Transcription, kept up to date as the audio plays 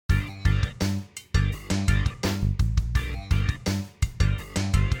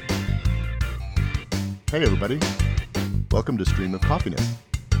Hey everybody, welcome to Stream of Coffeeness.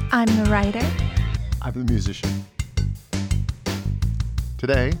 I'm the writer. I'm the musician.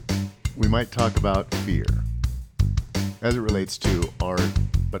 Today, we might talk about fear as it relates to art,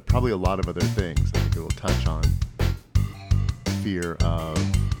 but probably a lot of other things. I think it will touch on fear of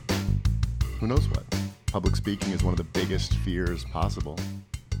who knows what. Public speaking is one of the biggest fears possible.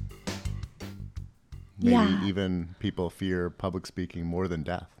 Maybe even people fear public speaking more than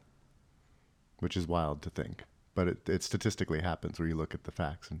death, which is wild to think. But it statistically happens where you look at the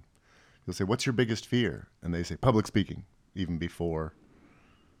facts and you'll say, what's your biggest fear? And they say public speaking, even before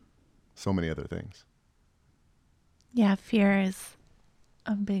so many other things. Yeah, fear is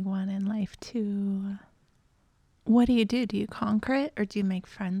a big one in life too. What do? Do you conquer it or do you make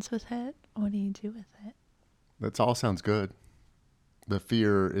friends with it? What do you do with it? That all sounds good. The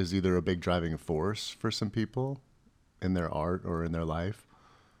fear is either a big driving force for some people in their art or in their life.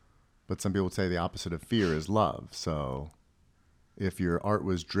 But some people would say the opposite of fear is love. So if your art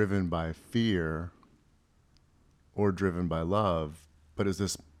was driven by fear or driven by love, but is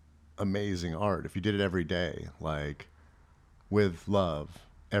this amazing art, if you did it every day, like with love,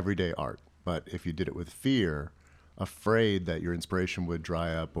 everyday art, but if you did it with fear, afraid that your inspiration would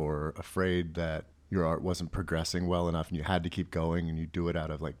dry up or afraid that your art wasn't progressing well enough and you had to keep going and you do it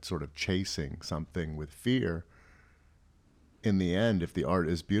out of like sort of chasing something with fear, in the end, if the art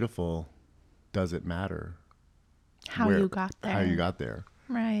is beautiful, does it matter How you got there.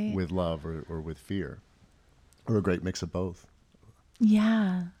 Right. With love or with fear, or a great mix of both.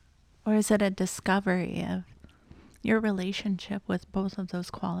 Yeah. Or is it a discovery of your relationship with both of those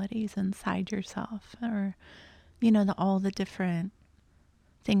qualities inside yourself, or, all the different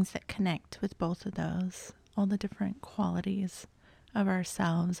things that connect with both of those, all the different qualities of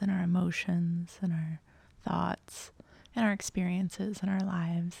ourselves and our emotions and our thoughts and our experiences in our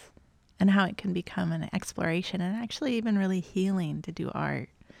lives, and how it can become an exploration and actually even really healing to do art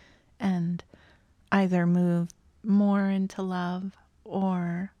and either move more into love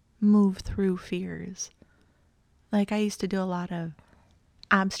or move through fears. Like I used to do a lot of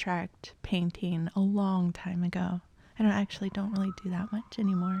abstract painting a long time ago. I don't really do that much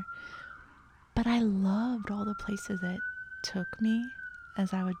anymore. But I loved all the places it took me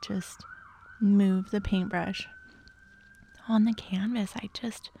as I would just move the paintbrush on the canvas. I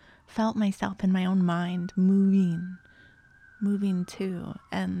just felt myself in my own mind moving too.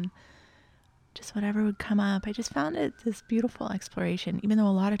 And just whatever would come up, I just found it this beautiful exploration, even though a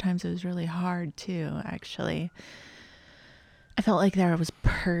lot of times it was really hard too, actually. I felt like there I was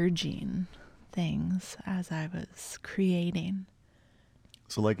purging things as I was creating.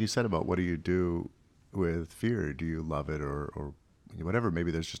 So like you said about what do you do with fear? Do you love it or whatever?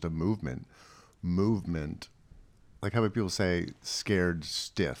 Maybe there's just a movement. Like how people say scared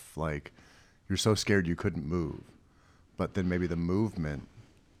stiff, like you're so scared you couldn't move. But then maybe the movement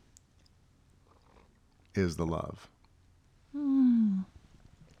is the love.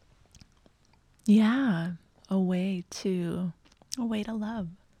 Yeah, a way to love.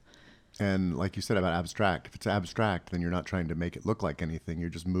 And like you said about abstract, if it's abstract, then you're not trying to make it look like anything. You're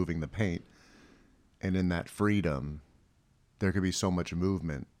just moving the paint. And in that freedom, there could be so much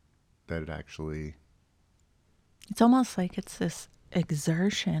movement that it actually... It's almost like it's this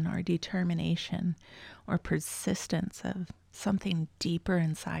exertion or determination or persistence of something deeper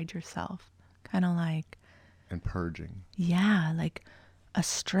inside yourself. Kind of like... And purging. Yeah, like a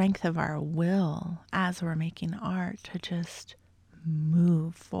strength of our will as we're making art to just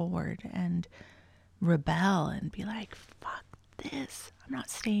move forward and rebel and be like, fuck this. I'm not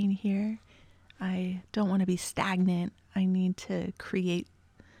staying here. I don't want to be stagnant. I need to create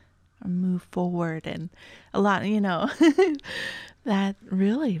or move forward. And a lot, that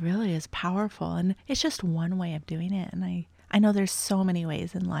really, really is powerful. And it's just one way of doing it. And I know there's so many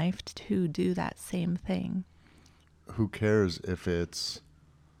ways in life to do that same thing. Who cares if it's,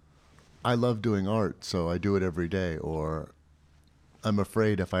 I love doing art, so I do it every day, or I'm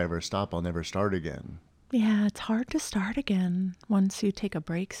afraid if I ever stop, I'll never start again. Yeah, it's hard to start again once you take a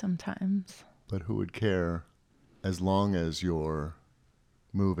break sometimes. But who would care as long as you're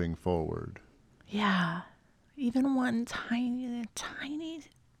moving forward? Yeah, even one tiny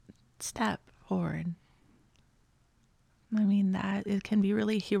step forward. I mean, that it can be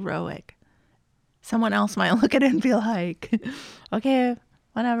really heroic. Someone else might look at it and be like, okay,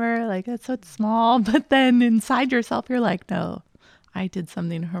 whatever, like it's so small. But then inside yourself, you're like, no, I did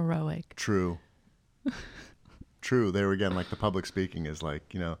something heroic. True. There again, like the public speaking is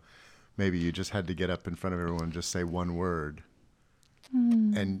like, maybe you just had to get up in front of everyone and just say one word.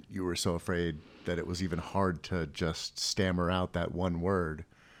 And you were so afraid that it was even hard to just stammer out that one word.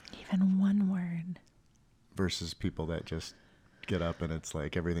 Even one word. versus people that just get up and it's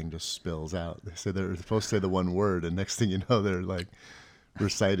like everything just spills out. They say they're supposed to say the one word, and next thing you know, they're like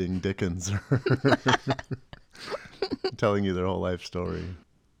reciting Dickens or telling you their whole life story.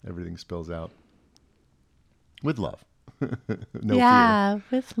 Everything spills out with love. No Yeah, fear.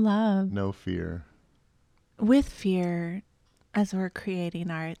 with love. No fear. With fear, as we're creating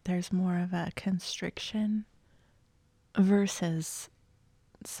art, there's more of a constriction versus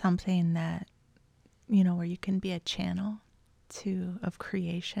something that, where you can be a channel of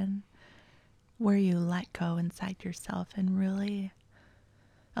creation, where you let go inside yourself and really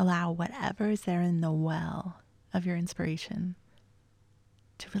allow whatever is there in the well of your inspiration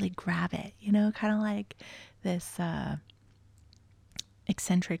to really grab it, kind of like this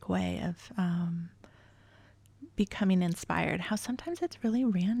eccentric way of becoming inspired. How sometimes it's really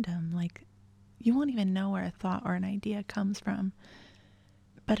random, like you won't even know where a thought or an idea comes from.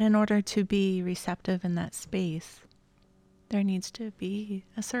 But in order to be receptive in that space, there needs to be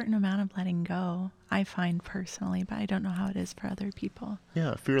a certain amount of letting go, I find personally, but I don't know how it is for other people.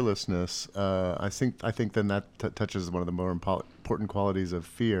 Yeah, fearlessness. I think then that touches one of the more important qualities of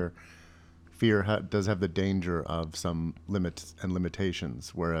fear. Fear does have the danger of some limits and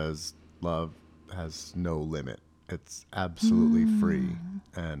limitations, whereas love has no limit. It's absolutely free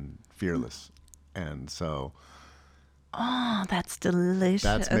and fearless. And so Oh, that's delicious.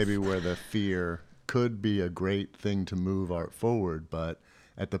 that's maybe where the fear could be a great thing to move art forward, but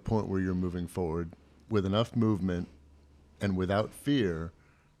at the point where you're moving forward with enough movement and without fear,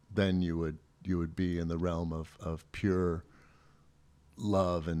 then you would be in the realm of pure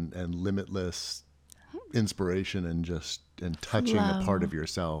love and limitless inspiration and touching a part of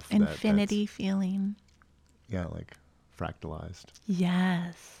yourself infinity feeling. Yeah, like fractalized.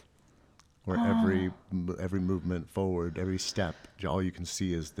 Yes. Where every movement forward, every step, all you can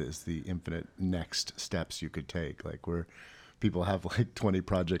see is the infinite next steps you could take. Like where people have like 20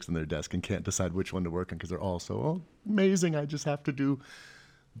 projects on their desk and can't decide which one to work on because they're all so amazing. I just have to do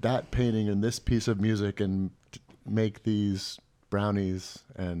that painting and this piece of music and make these brownies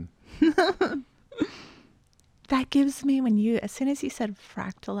and that gives me, as soon as you said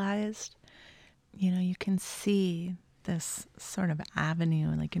fractalized, you can see this sort of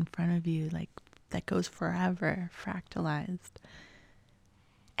avenue like in front of you, like that goes forever, fractalized.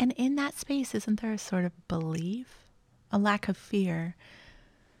 And in that space, isn't there a sort of belief, a lack of fear,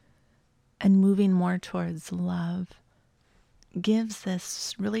 and moving more towards love gives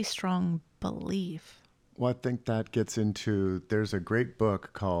this really strong belief? Well, I think that gets into, there's a great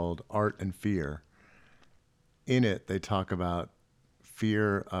book called Art and Fear. In it, they talk about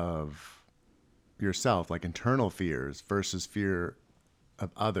fear of yourself, like internal fears versus fear of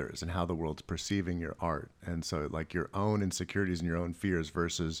others and how the world's perceiving your art. And so like your own insecurities and your own fears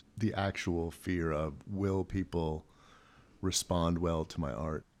versus the actual fear of, will people respond well to my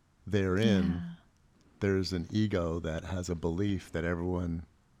art? Therein, there's an ego that has a belief that everyone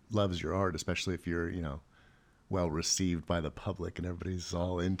loves your art, especially if you're, well received by the public and everybody's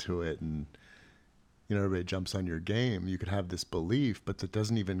all into it and everybody jumps on your game. You could have this belief, but that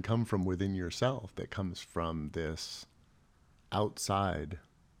doesn't even come from within yourself. That comes from this outside.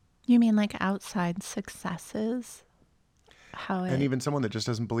 You mean like outside successes? And even someone that just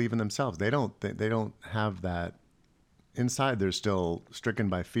doesn't believe in themselves, they don't have that. Inside, they're still stricken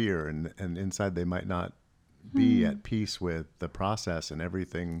by fear, and inside they might not be at peace with the process, and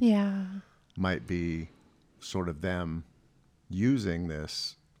everything might be sort of them using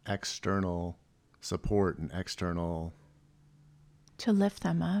this external support and external to lift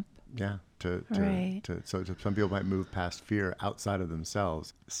them up. Yeah, Right. So some people might move past fear outside of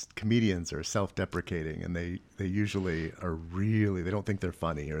themselves. Comedians are self-deprecating, and they usually are really, they don't think they're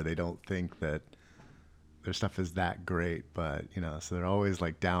funny, or they don't think that their stuff is that great, but so they're always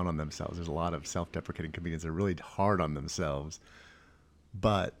like down on themselves. There's a lot of self-deprecating comedians that are really hard on themselves,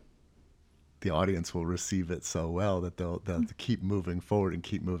 but the audience will receive it so well that they'll keep moving forward and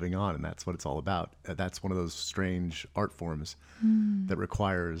keep moving on. And that's what it's all about. That's one of those strange art forms that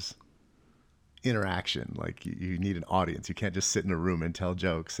requires interaction. Like you need an audience. You can't just sit in a room and tell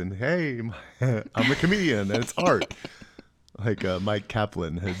jokes and, hey, I'm a comedian and it's art. Like Mike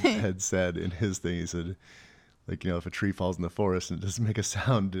Kaplan had said in his thing, he said, like, if a tree falls in the forest and it doesn't make a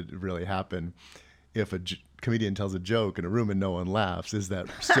sound, did it really happen? If a comedian tells a joke in a room and no one laughs, is that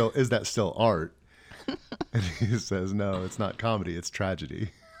still art? And he says, no, it's not comedy, it's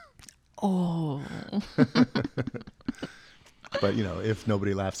tragedy. Oh. But if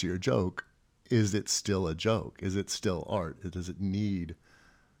nobody laughs at your joke, is it still a joke? Is it still art? Does it need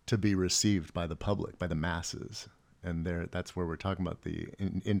to be received by the public, by the masses? And that's where we're talking about the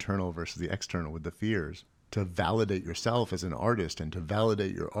internal versus the external with the fears. to validate yourself as an artist and to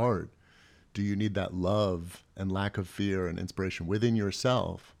validate your art, do you need that love and lack of fear and inspiration within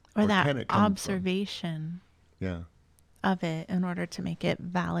yourself? Or that can it come observation Yeah. of it in order to make it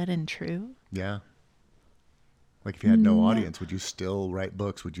valid and true? Yeah. Like if you had no No. audience, would you still write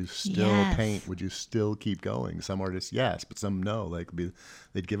books? Would you still Yes. paint? Would you still keep going? Some artists, yes, but some no. Like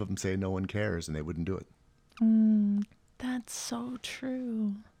they'd give up and say no one cares, and they wouldn't do it. That's so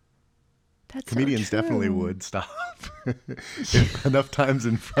true. That's Comedians so true. definitely would stop. If enough times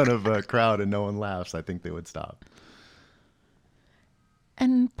in front of a crowd and no one laughs, I think they would stop.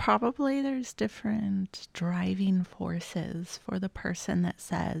 And probably there's different driving forces for the person that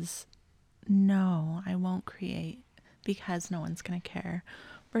says, no, I won't create because no one's going to care,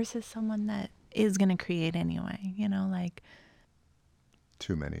 versus someone that is going to create anyway. You know, like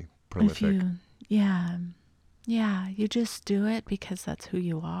Too many if prolific. yeah, you just do it because that's who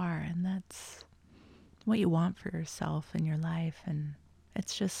you are and that's what you want for yourself in your life. And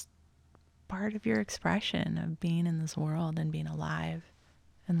it's just part of your expression of being in this world and being alive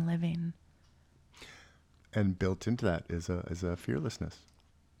and living. And built into that is a fearlessness.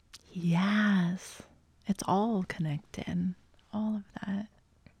 Yes. It's all connected. All of that.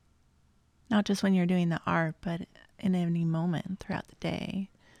 Not just when you're doing the art, but in any moment throughout the day.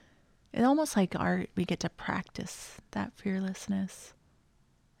 It's almost like art, we get to practice that fearlessness.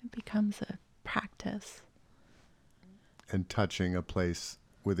 It becomes a practice. And touching a place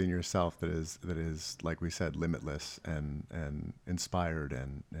within yourself that is like we said, limitless and inspired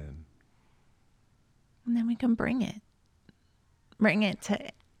and And then we can bring it. Bring it to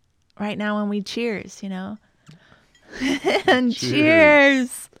right now when we cheers, you know? And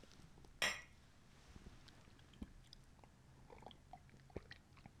cheers.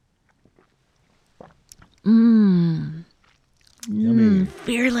 Yummy.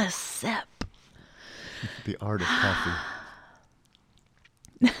 Fearless sip. The art of coffee.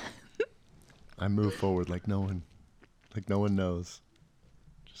 I move forward like no one knows.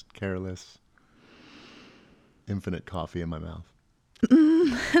 Just careless. Infinite coffee in my mouth.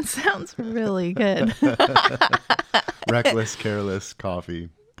 That sounds really good. Reckless, careless coffee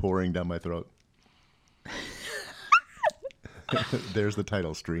pouring down my throat. There's the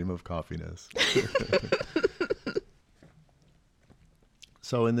title, Stream of Coffeeness.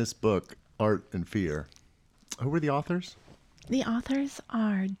 So in this book, Art and Fear, who were the authors? The authors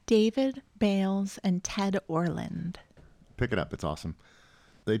are David Bales and Ted Orland. Pick it up. It's awesome.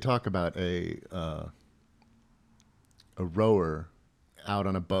 They talk about a rower out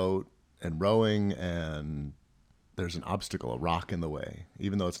on a boat and rowing, and there's an obstacle, a rock in the way,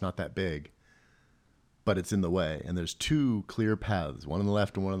 even though it's not that big, but it's in the way. And there's two clear paths, one on the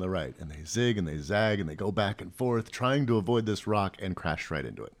left and one on the right. And they zig and they zag and they go back and forth trying to avoid this rock and crash right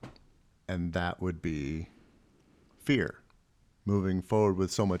into it. And that would be fear. Moving forward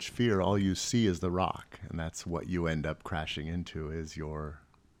with so much fear, all you see is the rock. And that's what you end up crashing into is your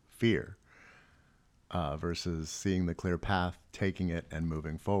fear. Versus seeing the clear path, taking it, and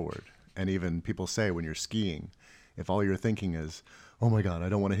moving forward. And even people say when you're skiing, if all you're thinking is, oh my God, I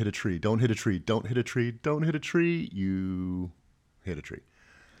don't want to hit a tree, don't hit a tree, don't hit a tree, don't hit a tree, you hit a tree.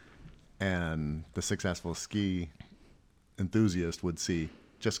 And the successful ski enthusiast would see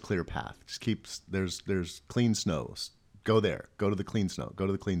just clear path. Just there's clean snow. Go there. Go to the clean snow. Go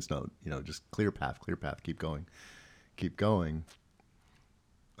to the clean snow. You know, just clear path, keep going. Keep going.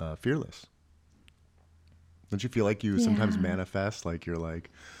 Fearless. Don't you feel like you sometimes manifest, like you're like,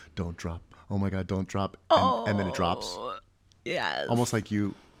 don't drop. Oh my God, don't drop. And then it drops. Yes. Almost like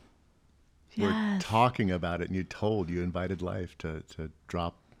you were talking about it and you invited life to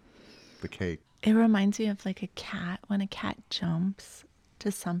drop the cake. It reminds me of like a cat, when a cat jumps to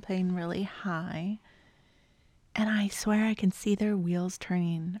something really high. And I swear I can see their wheels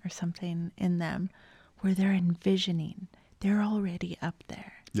turning or something in them where they're envisioning. They're already up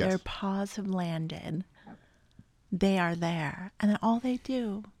there. Yes. Their paws have landed. They are there. And then all they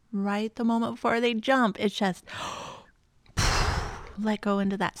do, right the moment before they jump, it's just let go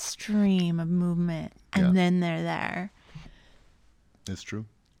into that stream of movement. And then they're there. It's true.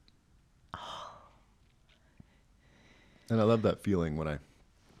 And I love that feeling when I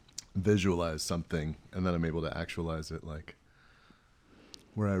visualize something and then I'm able to actualize it, like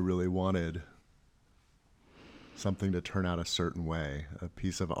where I really wanted something to turn out a certain way, a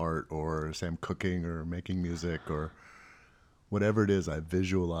piece of art, or say I'm cooking or making music or whatever it is I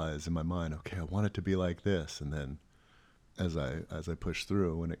visualize in my mind. Okay, I want it to be like this. And then as I push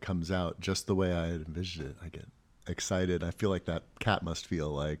through, when it comes out just the way I had envisioned it, I get excited. I feel like that cat must feel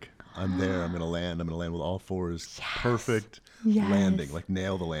like I'm there. I'm going to land. I'm going to land with all fours. Yes. Perfect Yes. landing. Like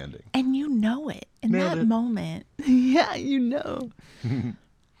nail the landing. And you know it in Nailed that it. moment. Yeah, you know.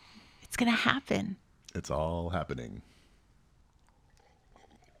 It's going to happen. It's all happening.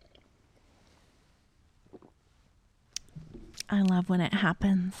 I love when it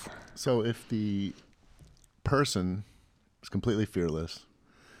happens. So if the person is completely fearless,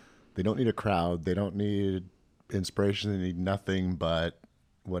 they don't need a crowd, they don't need inspiration, they need nothing but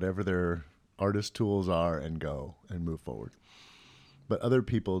whatever their artist tools are and go and move forward. But other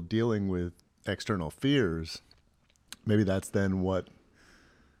people dealing with external fears, maybe that's then what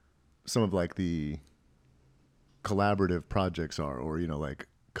some of like the collaborative projects are, or like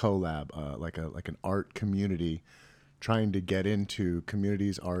collab, like an art community trying to get into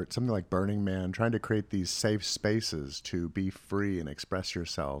communities art, something like Burning Man, trying to create these safe spaces to be free and express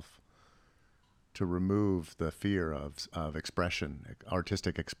yourself, to remove the fear of expression,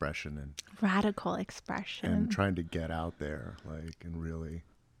 artistic expression, Radical expression. and trying to get out there, like, and really.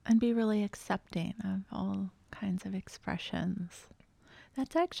 And be really accepting of all kinds of expressions.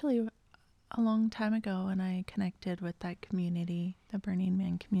 That's actually a long time ago when I connected with that community, the Burning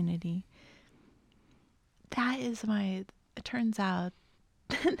Man community. That is it turns out,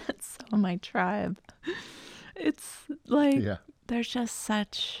 that's so my tribe. It's like, Yeah. there's just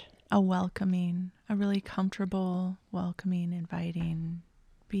such a welcoming, a really comfortable, welcoming, inviting,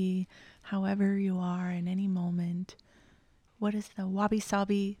 be however you are in any moment. What is the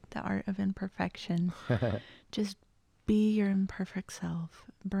wabi-sabi, the art of imperfection? Just be your imperfect self.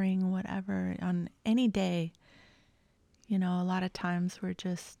 Bring whatever on any day. A lot of times we're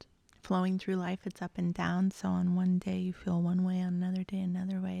just flowing through life. It's up and down. So on one day you feel one way, on another day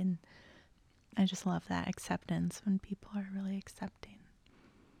another way. And I just love that acceptance when people are really accepting.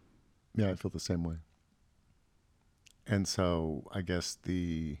 Yeah, I feel the same way. And so I guess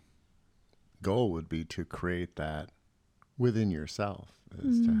the goal would be to create that within yourself,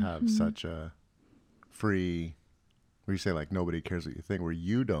 is to have such a free, where you say like nobody cares what you think, where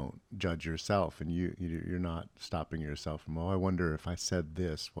you don't judge yourself, and you're not stopping yourself from, I wonder if I said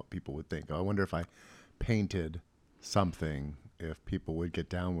this, what people would think. I wonder if I painted something, if people would get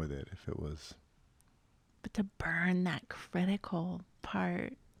down with it, if it was. But to burn that critical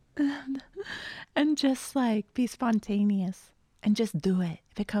part and just like be spontaneous and just do it.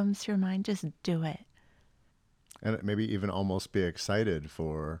 If it comes to your mind, just do it. And maybe even almost be excited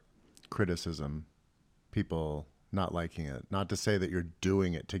for criticism, people not liking it. Not to say that you're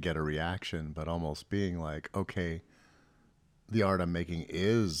doing it to get a reaction, but almost being like, okay, the art I'm making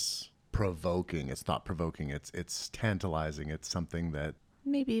is provoking. It's thought-provoking. It's tantalizing. It's something that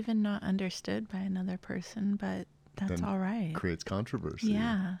maybe even not understood by another person, but that's all right. Creates controversy.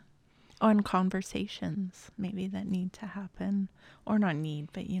 Yeah. On conversations maybe that need to happen, or not need,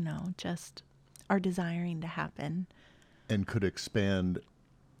 but just are desiring to happen. And could expand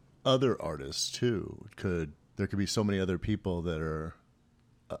other artists too. There could be so many other people that are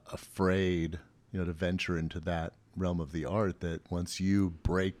afraid, to venture into that realm of the art, that once you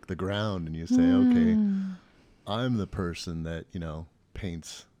break the ground and you say, okay, I'm the person that,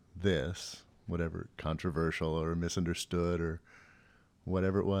 paints this, whatever, controversial or misunderstood or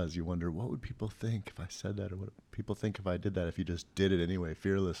whatever it was, you wonder, what would people think if I said that, or what would people think if I did that, if you just did it anyway,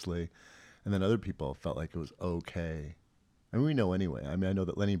 fearlessly. And then other people felt like it was okay. I mean, we know anyway. I mean, I know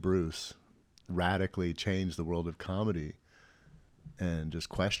that Lenny Bruce radically changed the world of comedy and just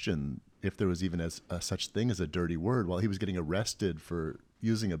questioned if there was even a such thing as a dirty word while he was getting arrested for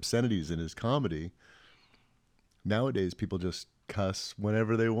using obscenities in his comedy. Nowadays, people just cuss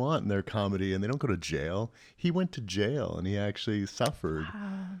whenever they want in their comedy, and they don't go to jail. He went to jail, and he actually suffered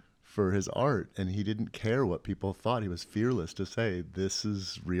for his art, and he didn't care what people thought. He was fearless to say, this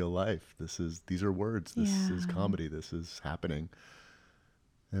is real life. These are words. This is comedy. This is happening.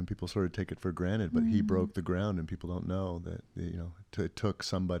 And people sort of take it for granted, but he broke the ground, and people don't know that, it took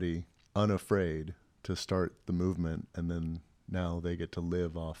somebody unafraid to start the movement, and then now they get to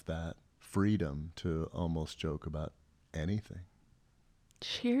live off that freedom to almost joke about anything.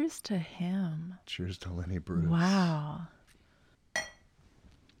 Cheers to him. Cheers to Lenny Bruce. Wow.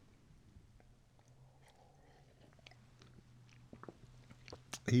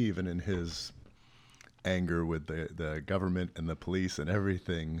 He, even in his anger with the government and the police and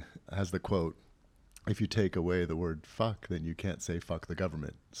everything, has the quote, if you take away the word fuck, then you can't say fuck the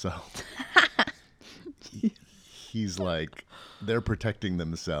government. So he's like, they're protecting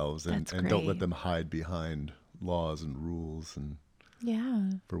themselves, and don't let them hide behind laws and rules and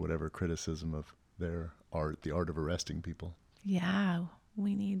for whatever criticism of their art, the art of arresting people. Yeah.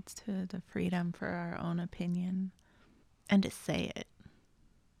 We need the freedom for our own opinion and to say it,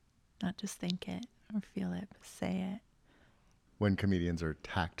 not just think it or feel it, but say it. When comedians are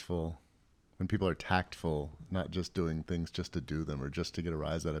tactful, when people are tactful, not just doing things just to do them or just to get a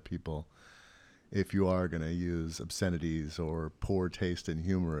rise out of people, if you are going to use obscenities or poor taste in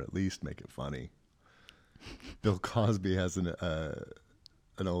humor, at least make it funny. Bill Cosby has an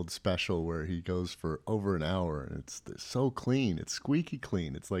old special where he goes for over an hour, and it's so clean. It's squeaky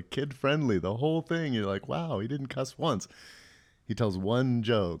clean. It's like kid friendly. The whole thing, you're like, wow, he didn't cuss once. He tells one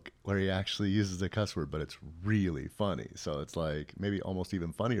joke where he actually uses a cuss word, but it's really funny. So it's like maybe almost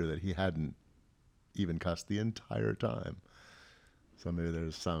even funnier that he hadn't even cussed the entire time. So maybe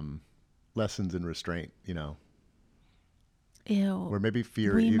there's some lessons in restraint, you know, Ew. where maybe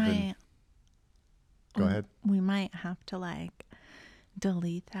fear we even. might Go ahead. We might have to like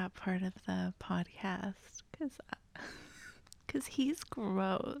delete that part of the podcast because he's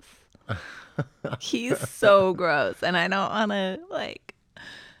gross. He's so gross, and I don't want to like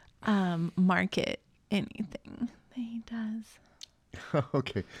market anything that he does.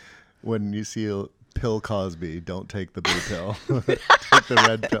 Okay. When you see pill Cosby, don't take the blue pill. Take the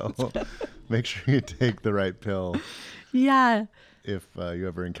red pill. Make sure you take the right pill. Yeah. If you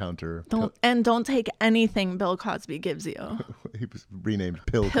ever encounter... Don't take anything Bill Cosby gives you. He was renamed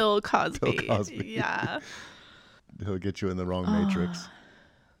Pill Cosby. Pill Cosby. Yeah. He'll get you in the wrong matrix.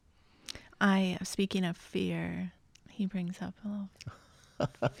 Speaking of fear, he brings up a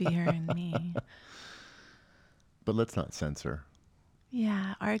little fear in me. But let's not censor.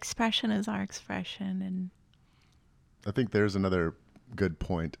 Yeah, our expression is our expression. And I think there's another good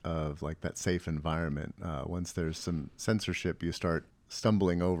point of like that safe environment. Once there's some censorship, you start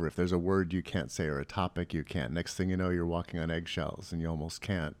stumbling over. If there's a word you can't say or a topic you can't, next thing you know, you're walking on eggshells and you almost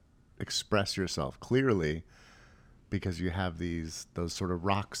can't express yourself clearly because you have those sort of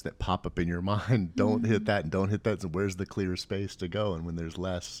rocks that pop up in your mind. Don't hit that and don't hit that. So where's the clear space to go? And when there's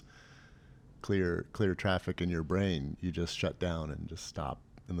less clear traffic in your brain, you just shut down and just stop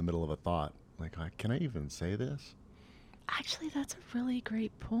in the middle of a thought. Like, can I even say this? actually, that's a really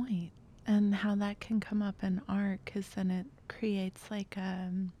great point. And how that can come up in art, because then it creates like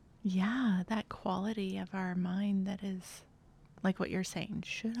that quality of our mind that is like what you're saying.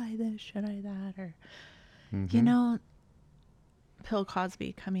 Should I this? Should I that? Or you know, Bill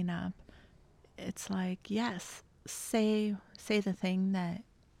Cosby coming up. It's like, yes, say the thing that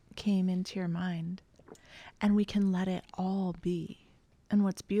came into your mind, and we can let it all be. And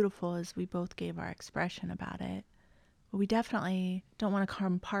what's beautiful is we both gave our expression about it. But we definitely don't want to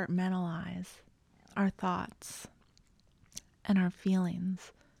compartmentalize our thoughts and our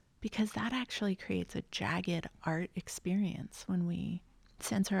feelings, because that actually creates a jagged art experience when we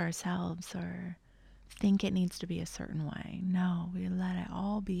censor ourselves or think it needs to be a certain way. No, we let it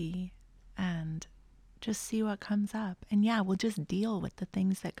all be and just see what comes up. And yeah, we'll just deal with the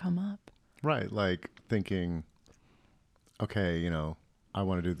things that come up. Right, like thinking, okay, you know, I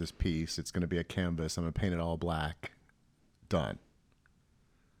want to do this piece. It's going to be a canvas. I'm going to paint it all black. Done.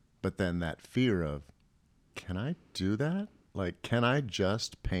 But then that fear of, can I do that? Like, can I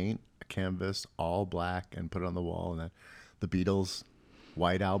just paint a canvas all black and put it on the wall? And that the Beatles'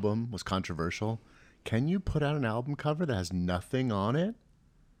 White Album was controversial. Can you put out an album cover that has nothing on it?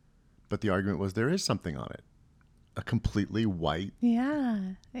 But the argument was there is something on it. A completely white.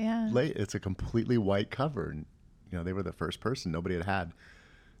 Yeah. It's a completely white cover. And, you know, they were the first person. Nobody had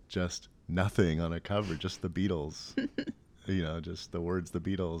just nothing on a cover, just the Beatles. You know, just the words the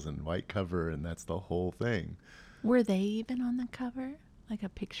Beatles and white cover, and that's the whole thing. Were they even on the cover? Like a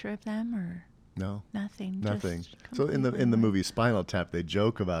picture of them, or no? Nothing. So in the movie Spinal Tap, they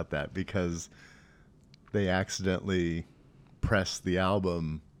joke about that because they accidentally press the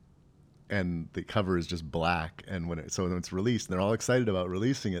album and the cover is just black, and when it's released, and they're all excited about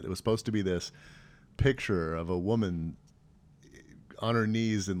releasing it. It was supposed to be this picture of a woman on her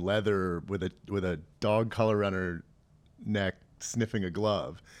knees in leather with a dog collar on her neck sniffing a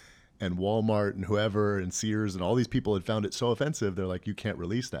glove, and Walmart and whoever and Sears and all these people had found it so offensive, they're like, you can't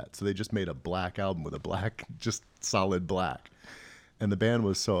release that. So they just made a black album with a black, just solid black, and the band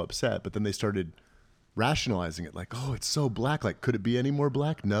was so upset. But then they started rationalizing it, like, oh, it's so black, like, could it be any more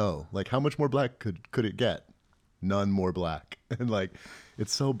black? No. Like, how much more black could it get? None more black. And like,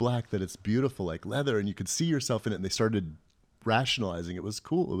 it's so black that it's beautiful, like leather, and you could see yourself in it. And they started rationalizing it was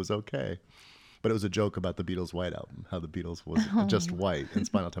cool, it was okay. But it was a joke about the Beatles' White Album, how the Beatles was just white and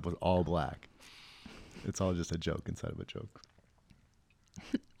Spinal Tap was all black. It's all just a joke inside of a joke.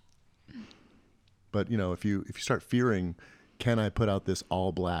 But, you know, if you start fearing, can I put out this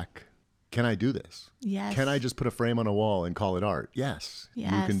all black can I do this? Yes. Can I just put a frame on a wall and call it art? Yes. You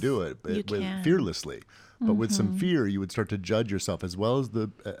can do it, but fearlessly. But with some fear, you would start to judge yourself, as well as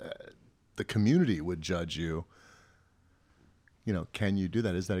the community would judge you. You know, can you do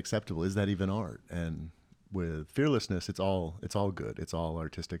that? Is that acceptable? Is that even art? And with fearlessness, it's all good. It's all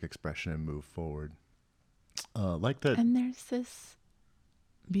artistic expression and move forward. Like that. And there's this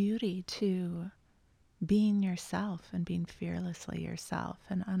beauty to being yourself and being fearlessly yourself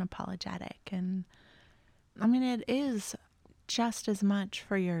and unapologetic. And I mean, it is just as much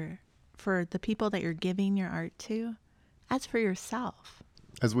for the people that you're giving your art to as for yourself.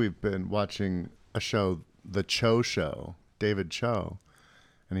 As we've been watching a show, The Cho Show, David Cho,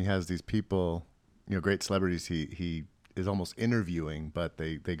 and he has these people, you know, great celebrities he is almost interviewing, but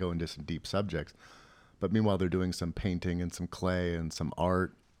they go into some deep subjects. But meanwhile, they're doing some painting and some clay and some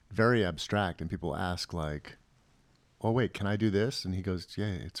art, very abstract. And people ask like, oh, wait, can I do this? And he goes, yeah,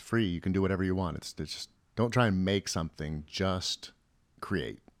 it's free. You can do whatever you want. It's just, don't try and make something, just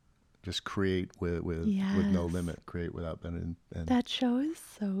create. Just create with no limit. Create without bending. And that show is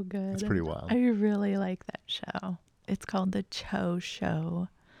so good. It's pretty wild. I really like that show. It's called The Cho Show.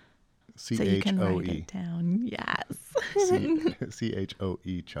 C-H-O-E. So you can write it down. Yes.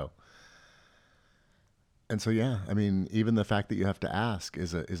 C-H-O-E, Cho. And so, yeah, I mean, even the fact that you have to ask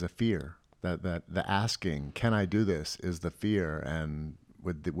is a fear. That the asking, can I do this, is the fear. And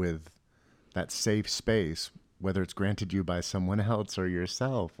with that safe space, whether it's granted you by someone else or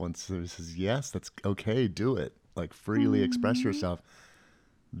yourself, once it says, yes, that's okay, do it, like freely express yourself,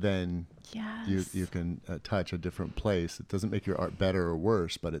 then you can touch a different place. It doesn't make your art better or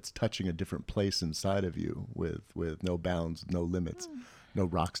worse, but it's touching a different place inside of you with no bounds, no limits, no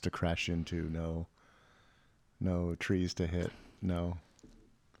rocks to crash into, no trees to hit, no.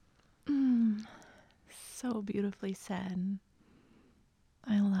 So beautifully said.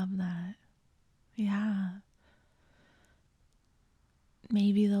 I love that. Yeah.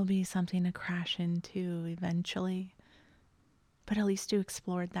 Maybe there'll be something to crash into eventually, but at least you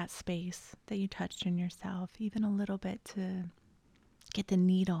explored that space that you touched in yourself, even a little bit, to get the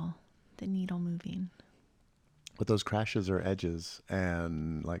needle moving. But those crashes are edges,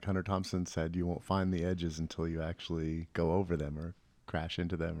 and like Hunter Thompson said, you won't find the edges until you actually go over them or crash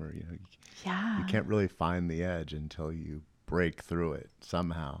into them, or you can't really find the edge until you break through it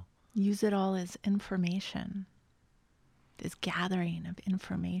somehow. Use it all as information, this gathering of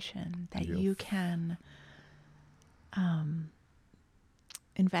information that you can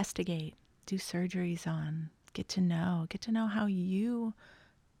investigate, do surgeries on, get to know how you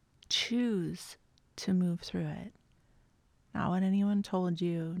choose to move through it. Not what anyone told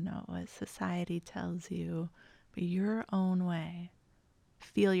you, not what society tells you, but your own way.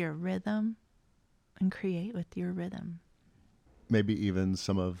 Feel your rhythm and create with your rhythm. Maybe even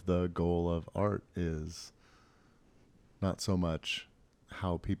some of the goal of art is not so much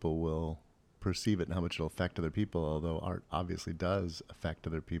how people will perceive it and how much it'll affect other people, although art obviously does affect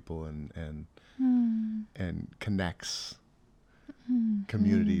other people and connects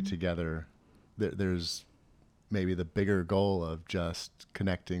community together. There's maybe the bigger goal of just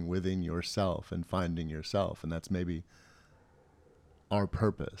connecting within yourself and finding yourself, and that's maybe our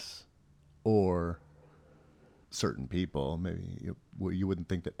purpose. Or certain people, maybe you wouldn't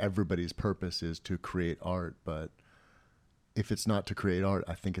think that everybody's purpose is to create art, but if it's not to create art,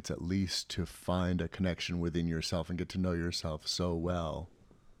 I think it's at least to find a connection within yourself and get to know yourself so well.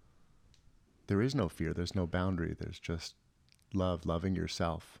 There is no fear, there's no boundary, there's just loving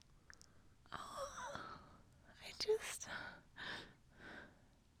yourself.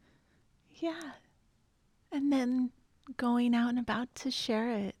 Yeah. And then going out and about to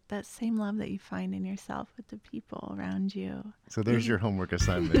share it, that same love that you find in yourself with the people around you. So there's your homework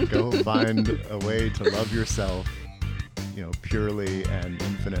assignment. Go find a way to love yourself, purely and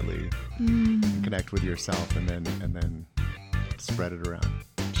infinitely. Connect with yourself and then spread it around.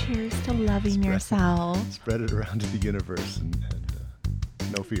 Cheers to loving yourself. Spread it around to the universe and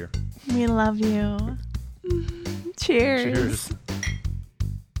no fear. We love you. Cheers. Cheers.